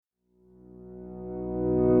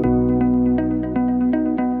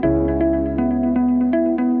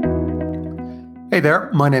Hey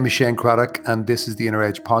there, my name is Shane Craddock, and this is the Inner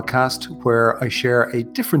Edge podcast, where I share a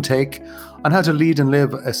different take on how to lead and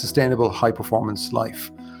live a sustainable, high-performance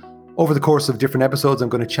life. Over the course of different episodes, I'm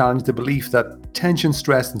going to challenge the belief that tension,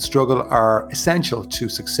 stress, and struggle are essential to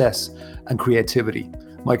success and creativity.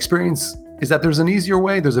 My experience is that there's an easier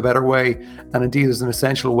way, there's a better way, and indeed there's an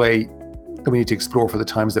essential way that we need to explore for the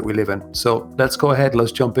times that we live in. So let's go ahead,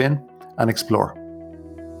 let's jump in and explore.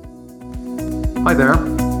 Hi there.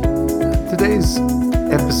 Today's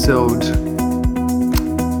episode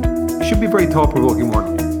should be a very thought-provoking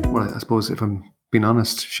one. Well, I suppose if I'm being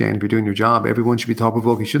honest, Shane, if you're doing your job, everyone should be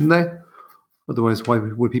thought-provoking, shouldn't they? Otherwise, why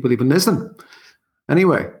would people even listen?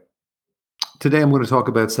 Anyway, today I'm going to talk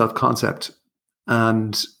about self-concept,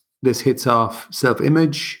 and this hits off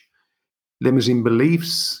self-image, limiting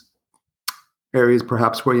beliefs, areas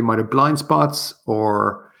perhaps where you might have blind spots,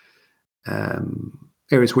 or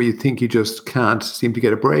areas where you think you just can't seem to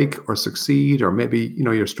get a break or succeed, or maybe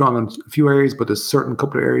you're strong in a few areas, but there's certain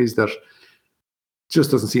couple of areas that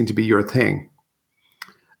just doesn't seem to be your thing.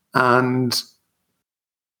 And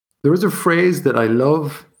there is a phrase that I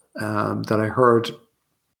love that I heard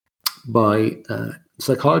by a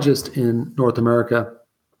psychologist in North America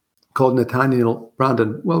called Nathaniel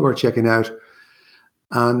Branden, well worth checking out.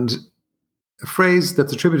 And a phrase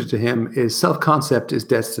that's attributed to him is self-concept is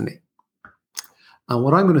destiny. And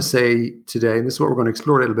what I'm going to say today, and this is what we're going to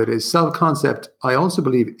explore a little bit, is self-concept, I also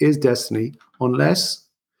believe, is destiny unless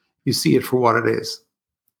you see it for what it is.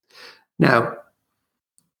 Now,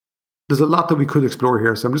 there's a lot that we could explore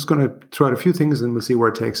here, so I'm just going to throw out a few things and we'll see where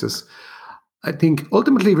it takes us. I think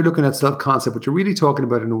ultimately, if you're looking at self-concept, what you're really talking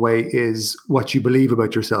about in a way is what you believe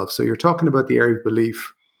about yourself. So you're talking about the area of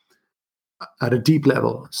belief at a deep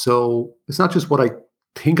level. So it's not just what I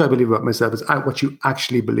think I believe about myself, is what you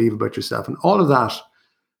actually believe about yourself. And all of that,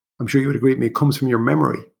 I'm sure you would agree with me, comes from your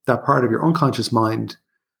memory, that part of your unconscious mind,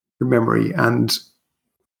 your memory. And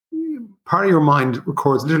part of your mind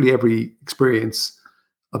records literally every experience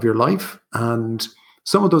of your life. And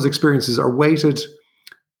some of those experiences are weighted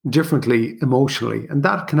differently emotionally. And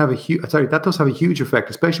that can have that does have a huge effect,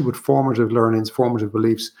 especially with formative learnings, formative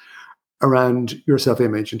beliefs around your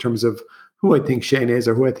self-image in terms of who I think Shane is,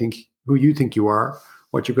 or who you think you are,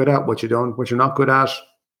 what you're good at, what you don't, what you're not good at,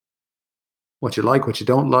 what you like, what you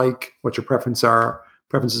don't like, what your preferences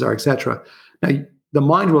are, etc. Now, the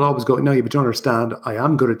mind will always go, no, you don't understand, I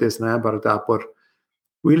am good at this and I am bad at that, but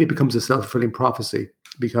really it becomes a self-fulfilling prophecy,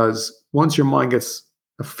 because once your mind gets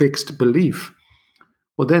a fixed belief,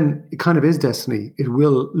 well, then it kind of is destiny. It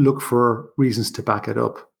will look for reasons to back it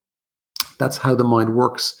up. That's how the mind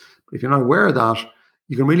works. But if you're not aware of that,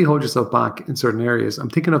 you can really hold yourself back in certain areas. I'm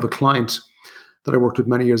thinking of a client that I worked with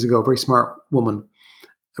many years ago, a very smart woman,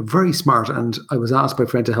 very smart. And I was asked by a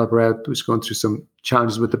friend to help her out, who was going through some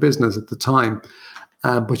challenges with the business at the time.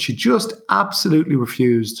 But she just absolutely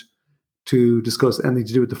refused to discuss anything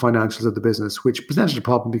to do with the financials of the business, which presented a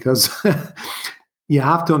problem because you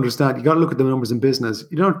have to understand, you got to look at the numbers in business.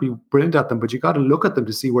 You don't have to be brilliant at them, but you got to look at them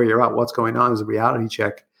to see where you're at, what's going on as a reality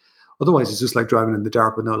check. Otherwise, it's just like driving in the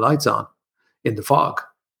dark with no lights on, in the fog.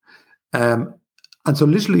 And so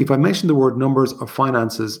literally, if I mentioned the word numbers or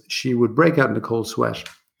finances, she would break out in a cold sweat.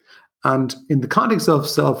 And in the context of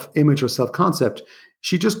self-image or self-concept,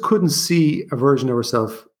 she just couldn't see a version of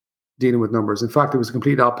herself dealing with numbers. In fact, it was the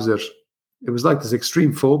complete opposite. It was like this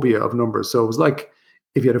extreme phobia of numbers. So it was like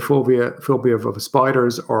if you had a phobia of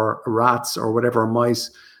spiders or rats or whatever, or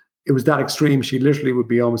mice, it was that extreme. She literally would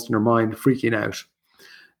be almost in her mind freaking out.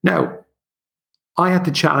 Now, I had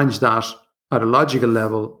to challenge that at a logical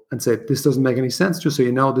level and say, this doesn't make any sense. Just so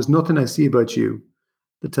you know, there's nothing I see about you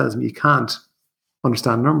that tells me you can't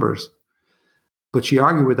understand numbers. But she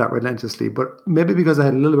argued with that relentlessly. But maybe because I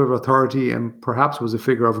had a little bit of authority and perhaps was a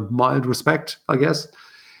figure of mild respect, I guess,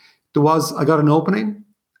 I got an opening,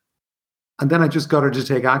 and then I just got her to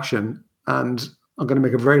take action. And I'm going to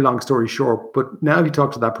make a very long story short, but now if you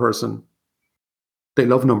talk to that person, they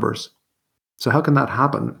love numbers. So how can that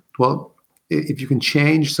happen? Well, if you can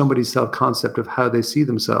change somebody's self-concept of how they see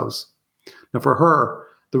themselves. Now, for her,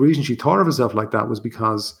 the reason she thought of herself like that was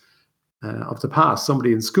because of the past.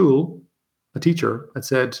 Somebody in school, a teacher, had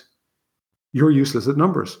said, you're useless at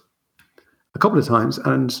numbers, a couple of times,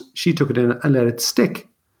 and she took it in and let it stick.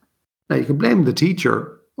 Now, you can blame the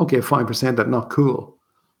teacher. Okay, 5%, that's not cool.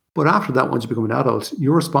 But after that, once you become an adult,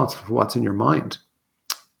 you're responsible for what's in your mind.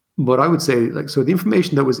 But I would say, so the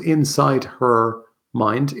information that was inside her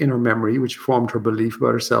mind, in her memory, which formed her belief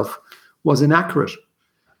about herself, was inaccurate.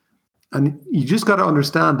 And you just got to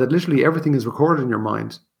understand that literally everything is recorded in your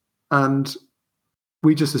mind. And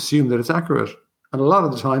we just assume that it's accurate. And a lot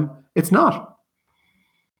of the time, it's not.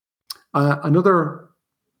 Another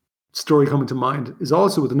story coming to mind is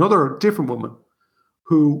also with another different woman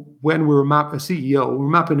who, when we were a CEO, we were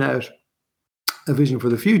mapping out a vision for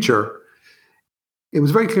the future. It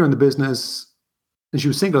was very clear in the business, and she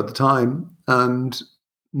was single at the time, and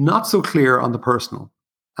not so clear on the personal.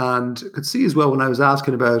 And I could see as well when I was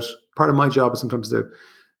asking about, part of my job is sometimes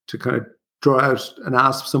to kind of draw out and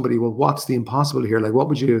ask somebody, well, what's the impossible here? Like, what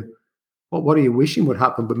are you wishing would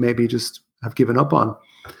happen, but maybe just have given up on?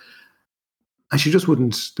 And she just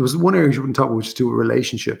wouldn't. There was one area she wouldn't talk about, which is to do with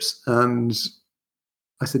relationships. And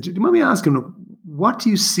I said, do you mind me asking, what do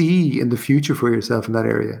you see in the future for yourself in that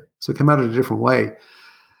area? So it came out in a different way.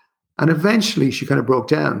 And eventually she kind of broke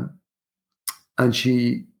down and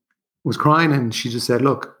she was crying, and she just said,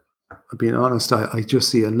 look, I'm being honest, I just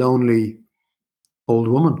see a lonely old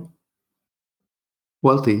woman.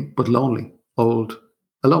 Wealthy, but lonely, old,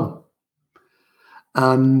 alone.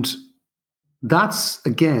 And that's,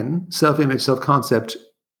 again, self-image, self-concept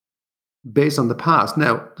based on the past.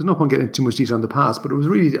 Now, there's no point getting into too much detail on the past, but it was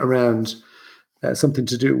really around something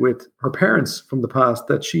to do with her parents from the past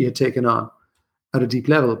that she had taken on at a deep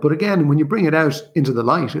level. But again, when you bring it out into the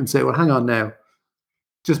light and say, well, hang on now,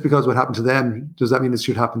 just because what happened to them, does that mean it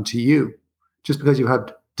should happen to you? Just because you've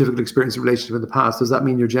had difficult experience in relationship in the past, does that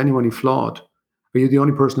mean you're genuinely flawed? Are you the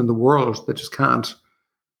only person in the world that just can't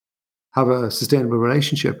have a sustainable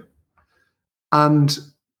relationship? And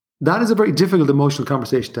that is a very difficult emotional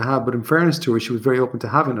conversation to have. But in fairness to her, she was very open to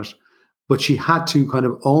having it. But she had to kind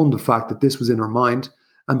of own the fact that this was in her mind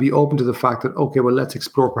and be open to the fact that, okay, well, let's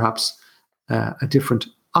explore perhaps a different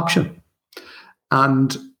option.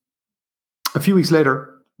 And a few weeks later,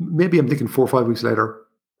 maybe I'm thinking 4 or 5 weeks later,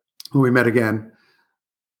 when we met again,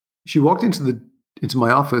 she walked into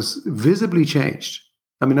my office visibly changed.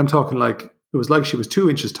 I mean, I'm talking like, it was like she was 2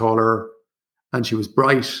 inches taller and she was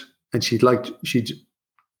bright and she'd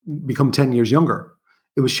become 10 years younger.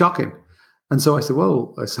 It was shocking. And so I said,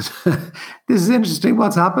 whoa, this is interesting.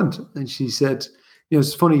 What's happened? And she said,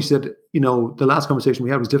 it's funny. She said, the last conversation we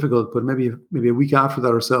had was difficult, but maybe a week after that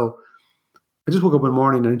or so, I just woke up one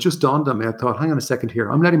morning and it just dawned on me. I thought, hang on a second here.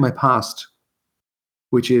 I'm letting my past,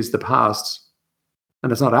 which is the past,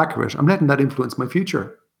 and it's not accurate, I'm letting that influence my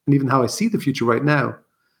future and even how I see the future right now.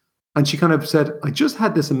 And she kind of said, I just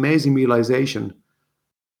had this amazing realization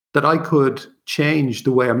that I could change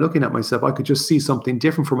the way I'm looking at myself. I could just see something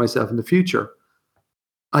different for myself in the future.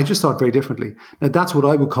 I just thought very differently. Now, that's what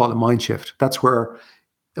I would call a mind shift. That's where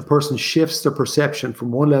a person shifts their perception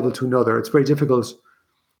from one level to another. It's very difficult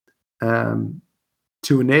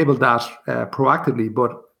to enable that proactively,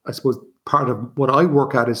 but I suppose part of what I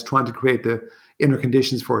work at is trying to create the inner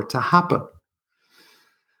conditions for it to happen.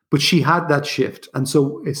 But she had that shift. And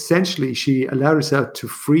so essentially she allowed herself to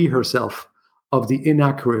free herself of the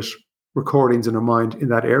inaccurate recordings in her mind in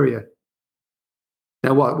that area.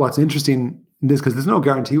 Now, what's interesting in this, because there's no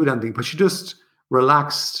guarantee with anything, but she just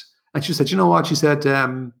relaxed and she said, you know what? She said,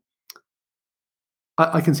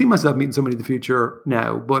 I can see myself meeting somebody in the future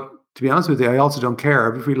now, but to be honest with you, I also don't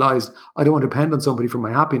care. I've realized I don't want to depend on somebody for my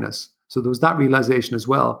happiness. So there was that realization as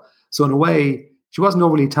well. So in a way, she wasn't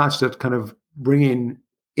overly attached to kind of bringing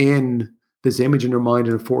in this image in her mind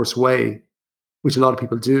in a forced way, which a lot of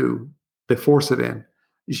people do. They force it in.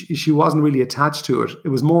 She wasn't really attached to it. It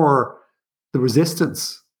was more the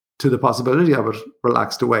resistance to the possibility of it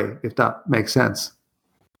relaxed away, if that makes sense.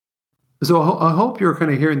 So I hope you're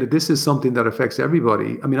kind of hearing that this is something that affects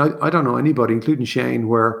everybody. I mean, I don't know anybody, including Shane,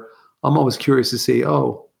 where I'm always curious to see,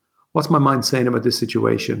 what's my mind saying about this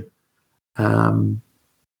situation?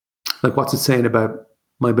 Like, what's it saying about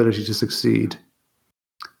my ability to succeed?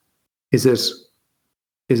 Is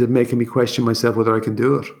it making me question myself whether I can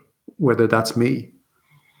do it, whether that's me?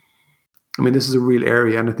 I mean, this is a real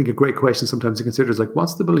area, and I think a great question sometimes to consider is like,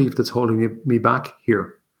 what's the belief that's holding me back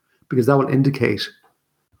here? Because that will indicate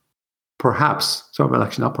perhaps,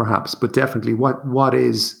 actually not perhaps, but definitely what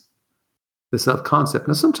is the self-concept.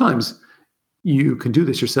 Now, sometimes you can do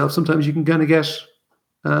this yourself. Sometimes you can kind of get,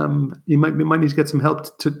 you might need to get some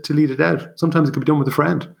help to lead it out. Sometimes it can be done with a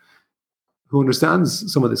friend who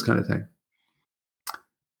understands some of this kind of thing.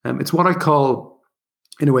 It's what I call,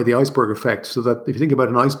 in a way, the iceberg effect. So that if you think about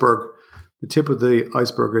an iceberg, the tip of the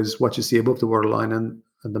iceberg is what you see above the waterline. And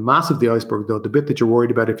the mass of the iceberg, though, the bit that you're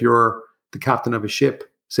worried about if you're the captain of a ship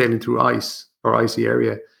sailing through ice or icy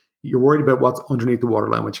area, you're worried about what's underneath the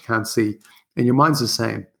waterline, which you can't see. And your mind's the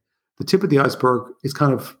same. The tip of the iceberg is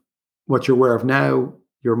kind of what you're aware of now.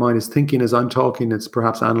 Your mind is thinking as I'm talking. It's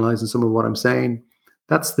perhaps analyzing some of what I'm saying.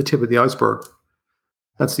 That's the tip of the iceberg.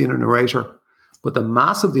 That's the inner narrator. But the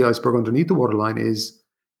mass of the iceberg underneath the waterline is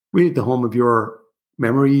really the home of your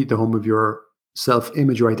memory, the home of your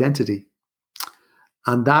self-image or identity.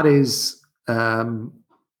 And that is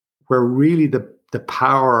where really the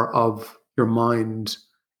power of your mind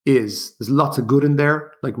is. There's lots of good in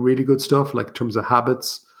there, like really good stuff, like in terms of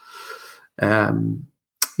habits,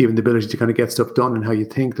 even the ability to kind of get stuff done and how you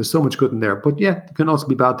think. There's so much good in there. But yeah, there can also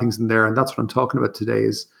be bad things in there. And that's what I'm talking about today,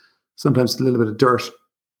 is sometimes a little bit of dirt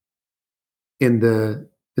in the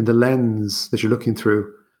lens that you're looking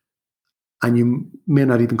through, and you may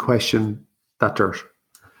not even question that dirt.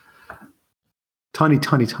 Tiny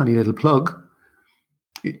little plug.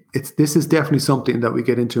 This is definitely something that we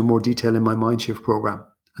get into in more detail in my Mindshift program.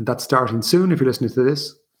 And that's starting soon if you're listening to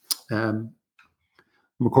this. I'm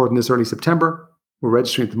recording this early September. We're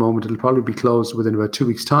registering at the moment. It'll probably be closed within about 2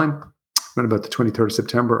 weeks' time, around about the 23rd of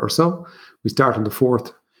September or so. We start on the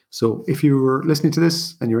 4th. So if you were listening to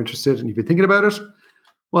this and you're interested and you've been thinking about it,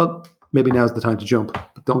 well, maybe now's the time to jump,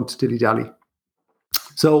 but don't dilly-dally.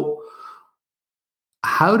 So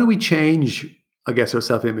how do we change, I guess, our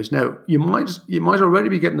self-image? Now, you might already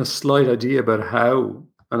be getting a slight idea about how,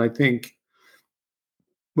 and I think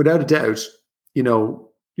without a doubt,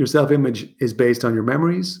 your self-image is based on your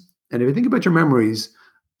memories. And if you think about your memories,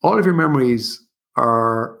 all of your memories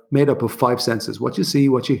are made up of 5 senses: what you see,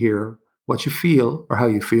 what you hear, what you feel, or how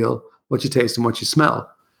you feel, what you taste, and what you smell.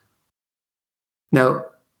 Now,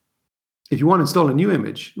 if you want to install a new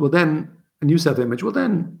image, a new self-image,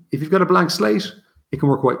 if you've got a blank slate, it can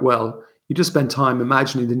work quite well. You just spend time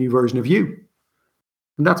imagining the new version of you.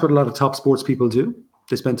 And that's what a lot of top sports people do.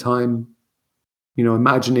 They spend time,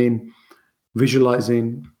 imagining,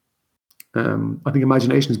 visualizing. I think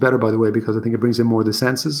imagination is better, by the way, because I think it brings in more of the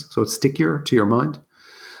senses, so it's stickier to your mind.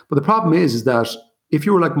 But the problem is that if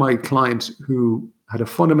you were like my client who had a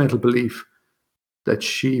fundamental belief that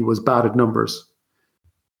she was bad at numbers,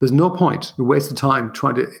 there's no point. You waste of time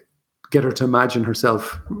trying to get her to imagine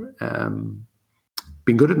herself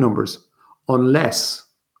being good at numbers, unless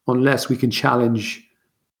we can challenge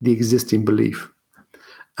the existing belief.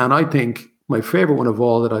 And I think my favorite one of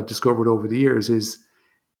all that I've discovered over the years is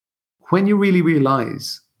when you really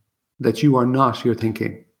realize that you are not your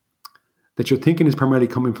thinking, that your thinking is primarily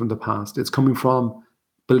coming from the past. It's coming from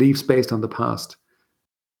beliefs based on the past.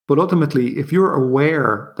 But ultimately, if you're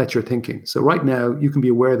aware that you're thinking, so right now you can be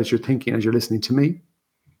aware that you're thinking as you're listening to me.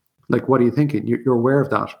 Like, what are you thinking? You're aware of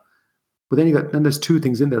that. But then there's 2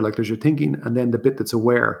 things in there. Like, there's your thinking and then the bit that's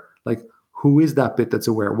aware. Like, who is that bit that's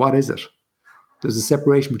aware? What is it? There's a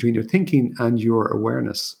separation between your thinking and your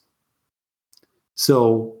awareness.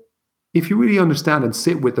 So if you really understand and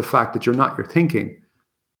sit with the fact that you're not your thinking,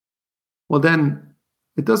 well, then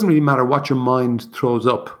it doesn't really matter what your mind throws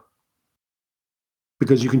up,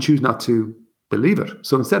 because you can choose not to believe it.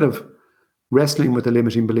 So instead of wrestling with a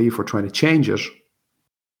limiting belief or trying to change it,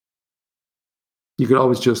 you could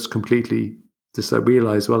always just completely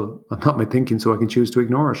realize, well, I'm not my thinking, so I can choose to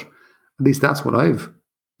ignore it. At least that's what I've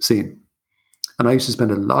seen. And I used to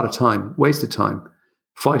spend a lot of time, wasted time,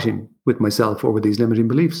 fighting with myself over these limiting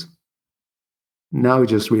beliefs. Now I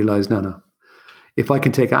just realize, no. If I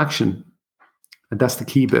can take action, and that's the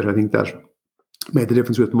key bit, I think that made the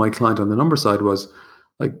difference with my client on the number side, was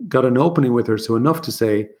I got an opening with her, so enough to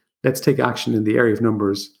say, let's take action in the area of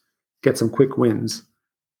numbers, get some quick wins.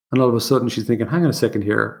 And all of a sudden she's thinking, hang on a second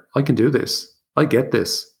here, I can do this. I get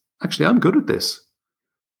this. Actually, I'm good at this.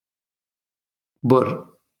 But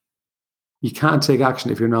you can't take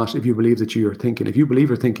action if you believe that you're thinking. If you believe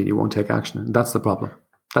you're thinking, you won't take action. And that's the problem.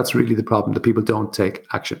 That's really the problem, that people don't take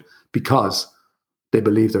action because they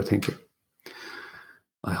believe they're thinking.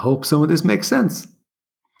 I hope some of this makes sense.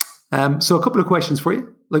 So a couple of questions for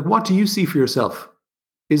you. Like, what do you see for yourself?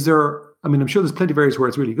 I'm sure there's plenty of areas where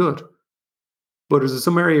it's really good, but is there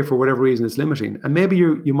some area for whatever reason it's limiting? And maybe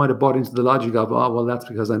you might have bought into the logic of, oh, well, that's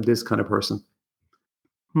because I'm this kind of person.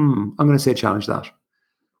 I'm going to say challenge that.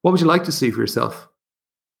 What would you like to see for yourself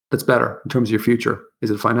that's better in terms of your future? Is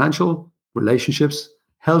it financial, relationships,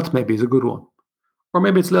 health? Maybe is a good one. Or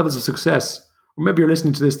maybe it's levels of success. Or maybe you're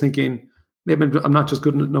listening to this thinking, maybe I'm not just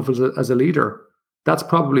good enough as a leader. That's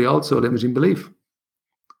probably also a limiting belief.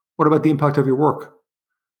 What about the impact of your work?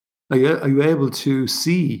 Are you able to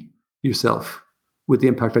see yourself with the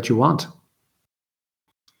impact that you want?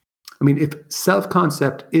 I mean, if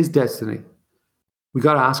self-concept is destiny, we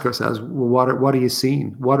got to ask ourselves, well, what are you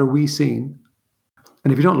seeing? What are we seeing?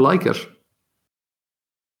 And if you don't like it,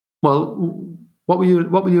 well, what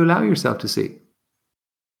will you allow yourself to see?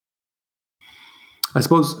 I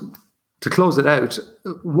suppose to close it out,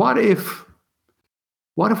 what if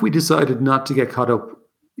we decided not to get caught up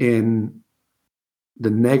in the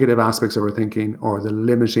negative aspects of our thinking or the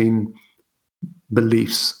limiting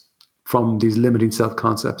beliefs from these limiting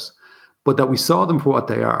self-concepts, but that we saw them for what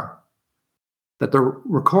they are, that they're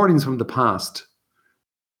recordings from the past,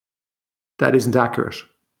 that isn't accurate.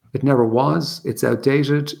 It never was. It's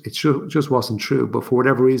outdated. It just wasn't true. But for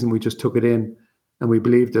whatever reason, we just took it in and we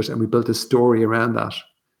believed it and we built a story around that.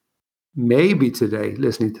 Maybe today,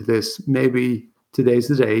 listening to this, maybe today's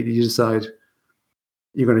the day you decide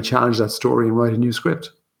you're going to challenge that story and write a new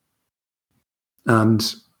script. And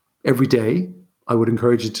every day, I would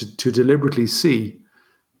encourage you to deliberately see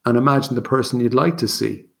and imagine the person you'd like to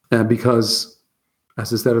see. Because,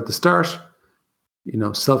 as I said at the start,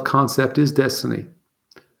 self-concept is destiny,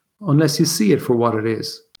 unless you see it for what it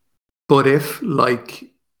is. But if, like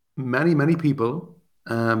many, many people,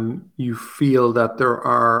 you feel that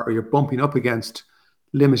you're bumping up against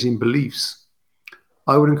limiting beliefs,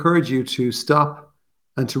 I would encourage you to stop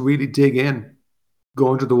and to really dig in,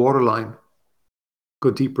 go under the waterline,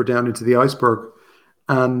 go deeper down into the iceberg,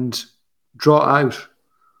 and draw out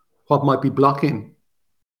what might be blocking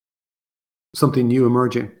something new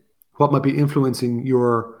emerging, what might be influencing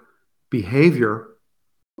your behavior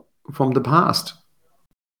from the past.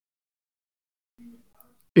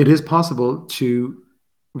 It is possible to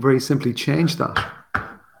very simply change that.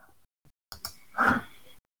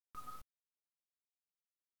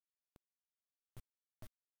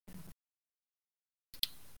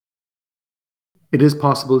 It is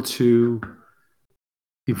possible to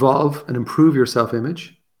evolve and improve your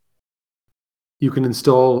self-image. You can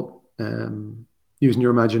install, using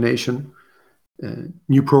your imagination,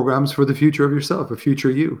 new programs for the future of yourself, a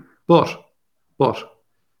future you. But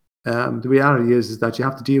the reality is that you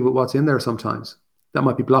have to deal with what's in there sometimes. That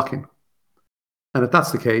might be blocking. And if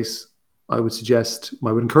that's the case, I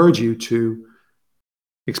would encourage you to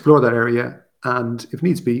explore that area and, if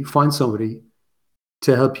needs be, find somebody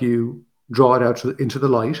to help you draw it out into the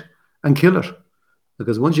light and kill it.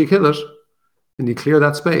 Because once you kill it and you clear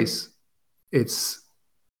that space, it's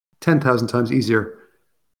 10,000 times easier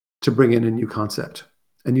to bring in a new concept,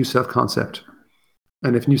 a new self-concept.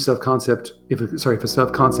 And if a self-concept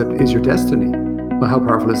is your destiny, well, how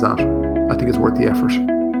powerful is that? I think it's worth the effort.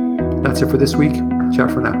 That's it for this week. Ciao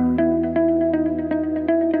for now.